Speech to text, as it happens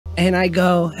And I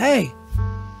go, hey,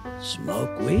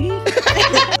 smoke weed?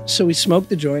 So we smoke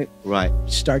the joint. Right.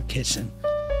 Start kissing.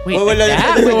 Wait,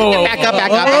 back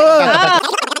up.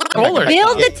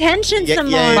 Build the tension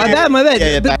some more. My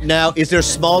bad. Yeah. Now, is there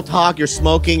small talk? You're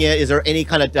smoking it. Is there any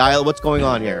kind of dialogue? What's going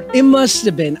on here? It must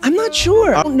have been. I'm not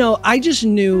sure. I don't know. I just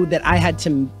knew that I had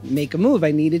to make a move.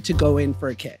 I needed to go in for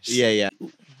a kiss. Yeah.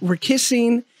 We're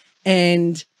kissing,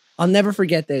 and I'll never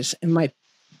forget this. And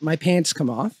my pants come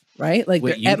off, right? Like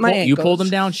wait, at my ankles. You pulled them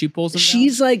down? She pulls them down?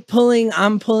 She's like pulling,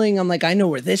 I'm pulling. I'm like, I know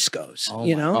where this goes,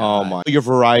 you know? Oh my. Your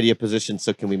variety of positions,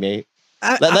 so can we make?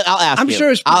 I'll ask you. I'm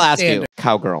sure it's I'll ask standard. you.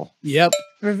 Cowgirl. Yep.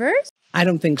 Reverse? I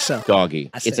don't think so.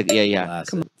 Doggy. That's It's it. like, yeah.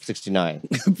 Classic. 69.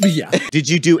 Yeah. Did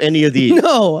you do any of these?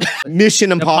 No.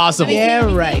 Mission Impossible.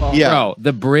 Yeah, right. Yeah. Bro,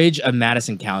 the bridge of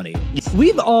Madison County.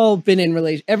 We've all been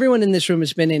in everyone in this room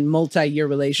has been in multi-year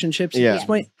relationships at this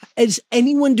point. Is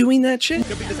anyone doing that shit?